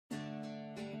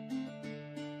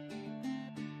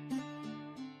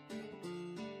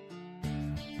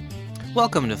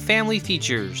Welcome to Family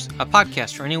Features, a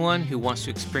podcast for anyone who wants to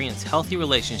experience healthy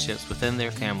relationships within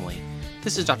their family.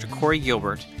 This is Dr. Corey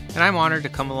Gilbert, and I'm honored to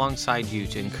come alongside you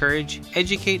to encourage,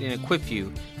 educate, and equip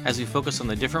you as we focus on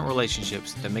the different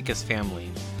relationships that make us family.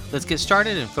 Let's get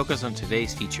started and focus on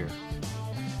today's feature.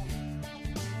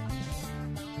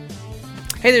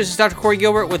 Hey, this is Dr. Corey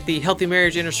Gilbert with the Healthy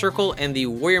Marriage Inner Circle and the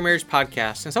Warrior Marriage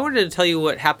Podcast. And so I wanted to tell you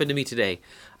what happened to me today.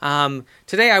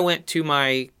 Today I went to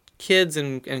my kids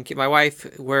and my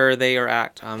wife where they are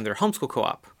at their homeschool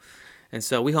co-op. And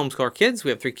so we homeschool our kids.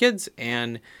 We have 3 kids.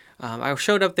 And I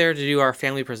showed up there to do our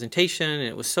family presentation. And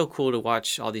it was so cool to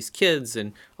watch all these kids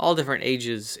and all different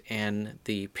ages and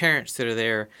the parents that are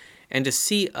there. And to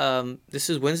see, this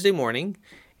is Wednesday morning,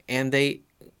 and the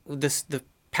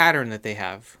pattern that they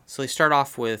have. So they start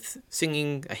off with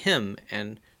singing a hymn,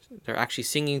 and they're actually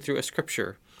singing through a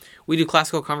scripture. We do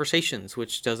classical conversations,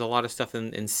 which does a lot of stuff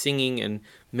in singing and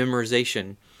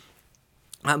memorization.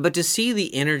 But to see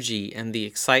the energy and the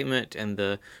excitement and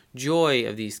the joy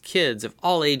of these kids of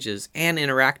all ages and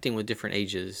interacting with different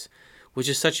ages, which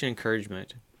is such an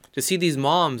encouragement. To see these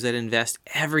moms that invest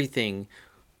everything,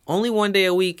 only one day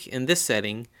a week in this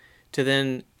setting, to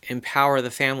then empower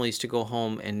the families to go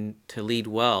home and to lead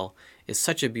well is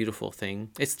such a beautiful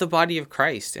thing. It's the body of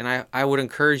Christ, and I would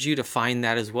encourage you to find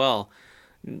that as well,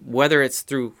 whether it's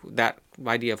through that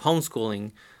idea of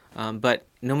homeschooling, but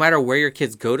no matter where your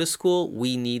kids go to school,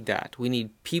 we need that. We need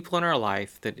people in our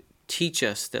life that teach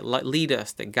us, that lead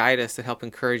us, that guide us, that help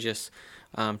encourage us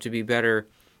to be better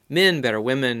men, better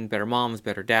women, better moms,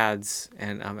 better dads,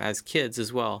 and as kids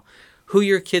as well. Who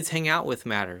your kids hang out with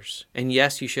matters. And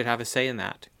yes, you should have a say in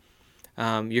that.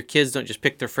 Your kids don't just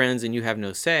pick their friends and you have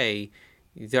no say.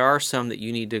 There are some that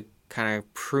you need to kind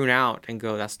of prune out and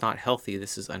go, that's not healthy,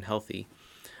 this is unhealthy.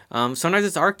 Sometimes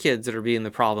it's our kids that are being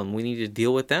the problem. We need to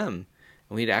deal with them.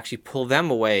 We need to actually pull them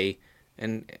away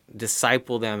and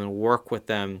disciple them and work with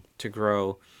them to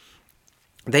grow.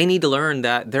 They need to learn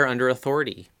that they're under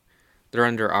authority. They're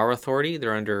under our authority.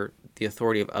 They're under the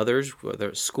authority of others, whether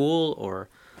it's school or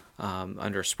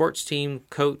under a sports team,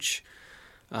 coach.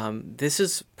 This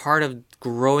is part of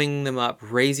growing them up,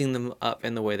 raising them up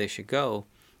in the way they should go.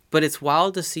 But it's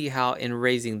wild to see how in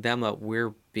raising them up,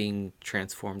 we're being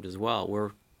transformed as well.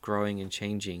 We're growing and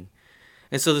changing.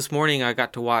 And so this morning I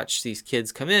got to watch these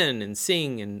kids come in and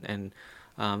sing and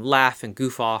laugh and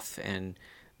goof off. And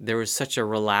there was such a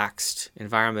relaxed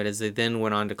environment as they then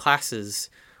went on to classes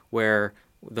where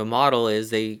the model is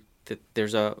that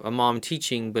there's a mom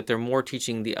teaching, but they're more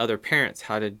teaching the other parents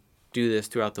how to do this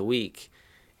throughout the week,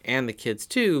 and the kids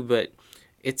too, but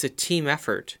it's a team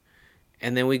effort.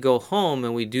 And then we go home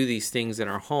and we do these things in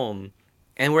our home,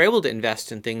 and we're able to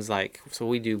invest in things like, so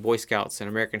we do Boy Scouts and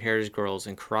American Heritage Girls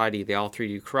and karate. They all 3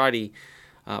 do karate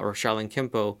or Shaolin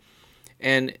Kempo.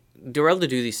 And they're able to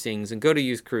do these things and go to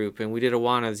youth group, and we did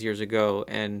Awanas years ago,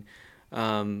 and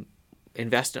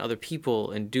invest in other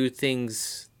people and do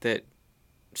things that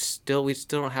we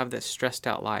still don't have that stressed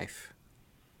out life.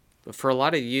 But for a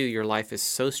lot of you, your life is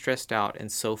so stressed out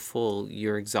and so full,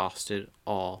 you're exhausted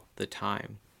all the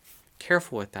time.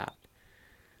 Careful with that.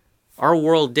 Our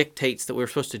world dictates that we're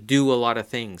supposed to do a lot of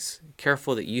things.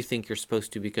 Careful that you think you're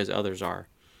supposed to because others are.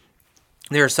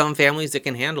 There are some families that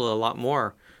can handle a lot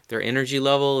more. Their energy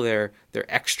level, their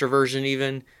extroversion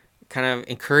even, kind of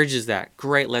encourages that.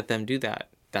 Great, let them do that.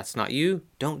 That's not you,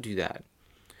 don't do that.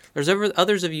 There's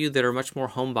others of you that are much more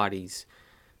homebodies.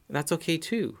 That's okay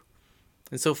too.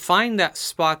 And so find that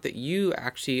spot that you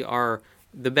actually are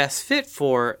the best fit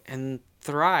for and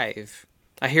thrive.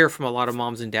 I hear from a lot of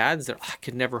moms and dads that I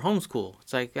could never homeschool.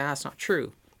 It's like, that's not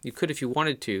true. You could if you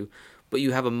wanted to, but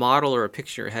you have a model or a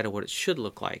picture ahead of what it should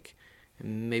look like.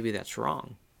 And maybe that's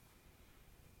wrong.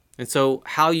 And so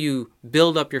how you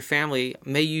build up your family,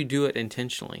 may you do it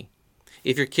intentionally.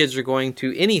 If your kids are going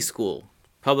to any school,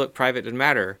 public, private, doesn't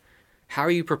matter, how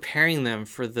are you preparing them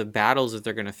for the battles that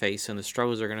they're going to face and the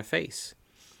struggles they're going to face?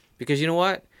 Because you know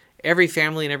what? Every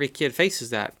family and every kid faces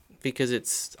that, because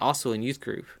it's also in youth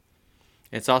group.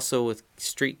 It's also with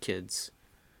street kids.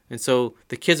 And so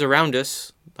the kids around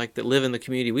us, like that live in the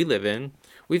community we live in,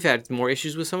 we've had more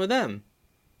issues with some of them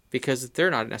because they're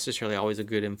not necessarily always a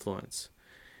good influence.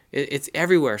 It's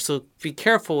everywhere. So be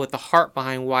careful with the heart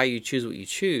behind why you choose what you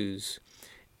choose,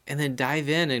 and then dive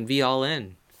in and be all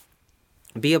in.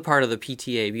 Be a part of the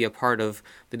PTA. Be a part of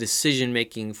the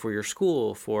decision-making for your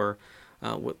school, for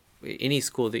any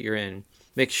school that you're in.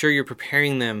 Make sure you're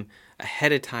preparing them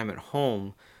ahead of time at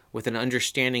home with an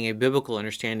understanding, a biblical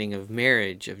understanding of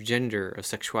marriage, of gender, of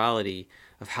sexuality,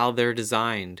 of how they're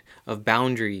designed, of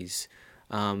boundaries.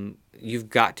 You've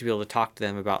got to be able to talk to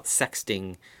them about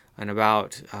sexting and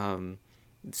about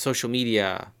social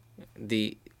media,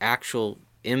 the actual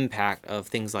impact of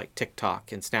things like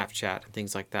TikTok and Snapchat and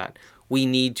things like that. We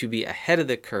need to be ahead of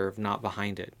the curve, not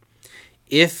behind it.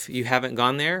 If you haven't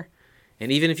gone there,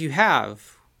 and even if you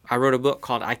have, I wrote a book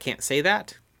called I Can't Say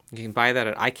That. You can buy that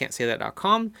at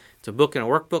ican'tsaythat.com. It's a book and a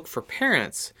workbook for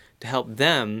parents to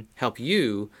help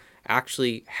you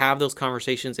actually have those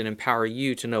conversations and empower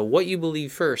you to know what you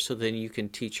believe first, so then you can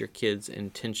teach your kids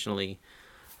intentionally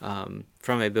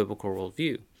from a biblical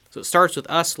worldview. So it starts with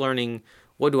us learning,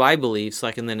 what do I believe, so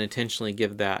I can then intentionally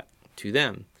give that to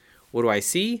them. What do I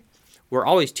see? We're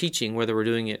always teaching whether we're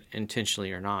doing it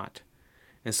intentionally or not.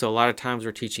 And so a lot of times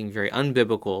we're teaching very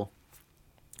unbiblical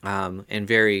and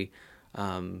very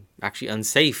actually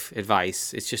unsafe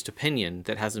advice. It's just opinion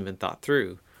that hasn't been thought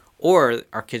through. Or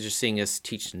our kids are seeing us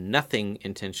teach nothing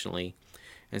intentionally,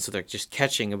 and so they're just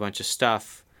catching a bunch of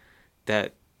stuff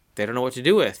that they don't know what to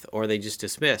do with, or they just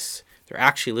dismiss. They're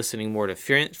actually listening more to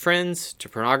friends, to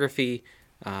pornography,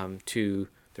 to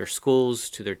their schools,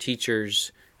 to their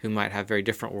teachers who might have very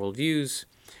different worldviews,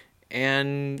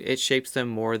 and it shapes them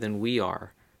more than we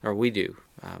do.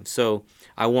 So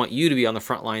I want you to be on the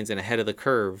front lines and ahead of the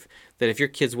curve, that if your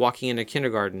kid's walking into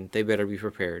kindergarten, they better be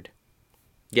prepared.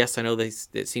 Yes, I know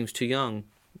it seems too young.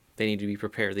 They need to be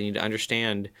prepared. They need to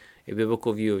understand a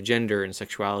biblical view of gender and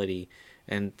sexuality,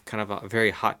 and kind of a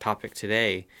very hot topic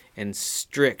today, and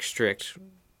strict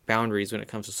boundaries when it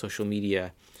comes to social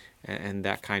media and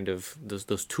that kind of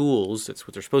those tools. That's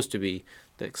what they're supposed to be,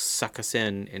 that suck us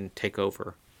in and take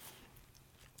over.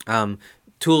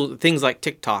 Things like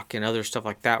TikTok and other stuff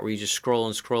like that, where you just scroll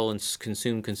and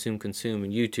consume, and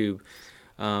YouTube.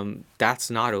 That's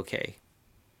not okay.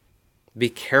 Be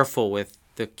careful with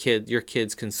your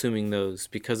kids consuming those,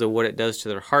 because of what it does to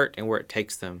their heart and where it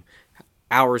takes them.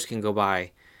 Hours can go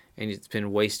by and it's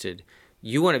been wasted.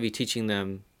 You want to be teaching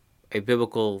them a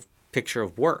biblical picture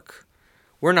of work.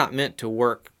 We're not meant to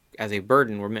work as a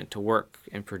burden. We're meant to work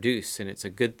and produce, and it's a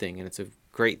good thing, and it's a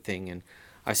great thing. And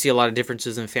I see a lot of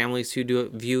differences in families who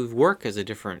view work in a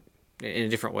different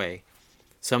way.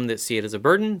 Some that see it as a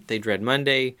burden, they dread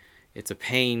Monday, it's a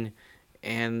pain,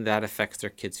 and that affects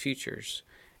their kids' futures.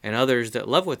 And others that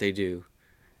love what they do,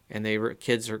 and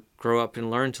kids grow up and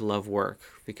learn to love work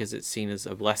because it's seen as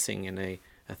a blessing and a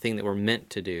thing that we're meant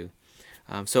to do.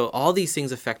 So all these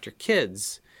things affect your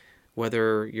kids,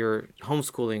 whether you're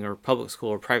homeschooling or public school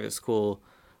or private school,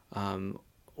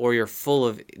 or you're full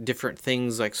of different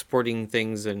things like sporting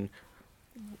things. And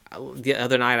the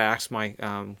other night I asked my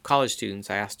college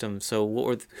students, I asked them,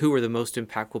 so who were the most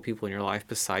impactful people in your life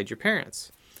besides your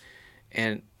parents?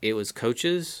 And it was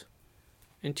coaches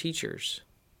and teachers.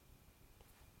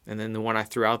 And then the one I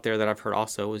threw out there that I've heard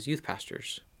also was youth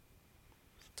pastors.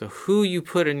 So who you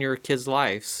put in your kids'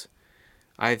 lives,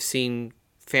 I've seen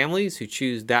families who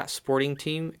choose that sporting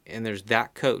team, and there's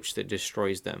that coach that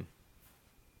destroys them.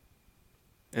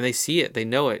 And they see it, they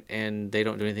know it, and they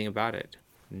don't do anything about it.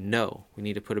 No, we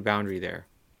need to put a boundary there.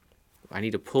 I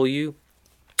need to pull you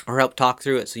or help talk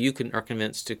through it so you are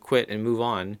convinced to quit and move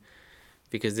on,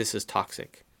 because this is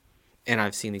toxic. And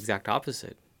I've seen the exact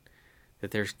opposite.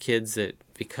 That there's kids that,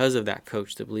 because of that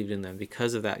coach that believed in them,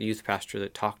 because of that youth pastor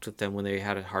that talked with them when they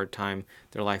had a hard time,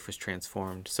 their life was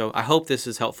transformed. So I hope this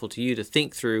is helpful to you to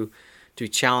think through, to be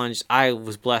challenged. I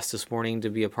was blessed this morning to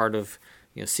be a part of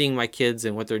seeing my kids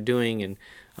and what they're doing, and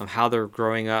how they're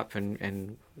growing up,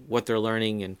 and what they're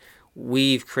learning. And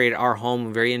we've created our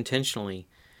home very intentionally.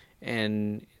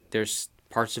 And there's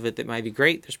parts of it that might be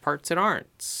great. There's parts that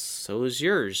aren't. So is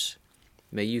yours.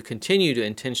 May you continue to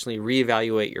intentionally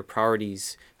reevaluate your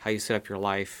priorities, how you set up your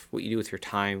life, what you do with your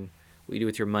time, what you do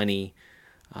with your money,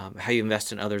 how you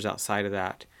invest in others outside of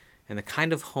that, and the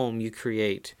kind of home you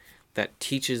create that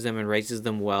teaches them and raises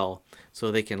them well,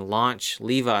 so they can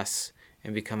leave us,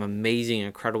 and become amazing,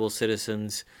 incredible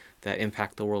citizens that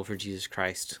impact the world for Jesus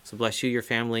Christ. So bless you, your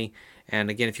family. And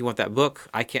again, if you want that book,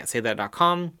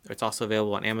 ican'tsaythat.com. It's also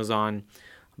available on Amazon,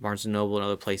 Barnes & Noble, and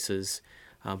other places,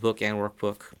 book and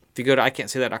workbook. If you go to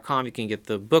ican'tsaythat.com, you can get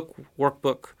the book,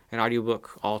 workbook, and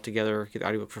audiobook all together. Get the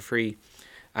audiobook for free.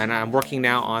 And I'm working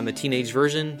now on the teenage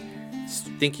version,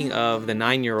 thinking of the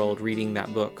 9-year-old reading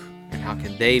that book, and how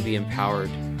can they be empowered,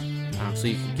 so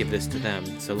you can give this to them.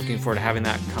 So looking forward to having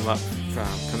that come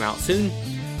out soon,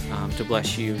 to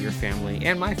bless you, your family,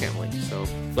 and my family. So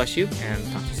bless you,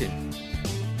 and talk to you soon.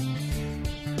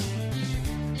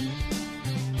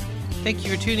 Thank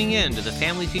you for tuning in to the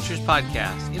Family Features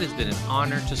Podcast. It has been an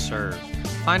honor to serve.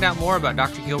 Find out more about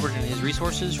Dr. Gilbert and his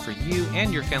resources for you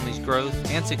and your family's growth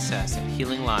and success at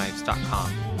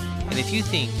healinglives.com. And if you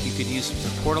think you could use some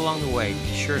support along the way,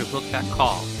 be sure to book that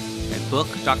call at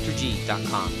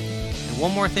bookdrg.com. And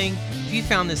one more thing, if you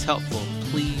found this helpful,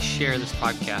 please share this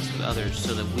podcast with others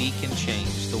so that we can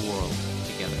change the world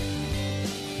together.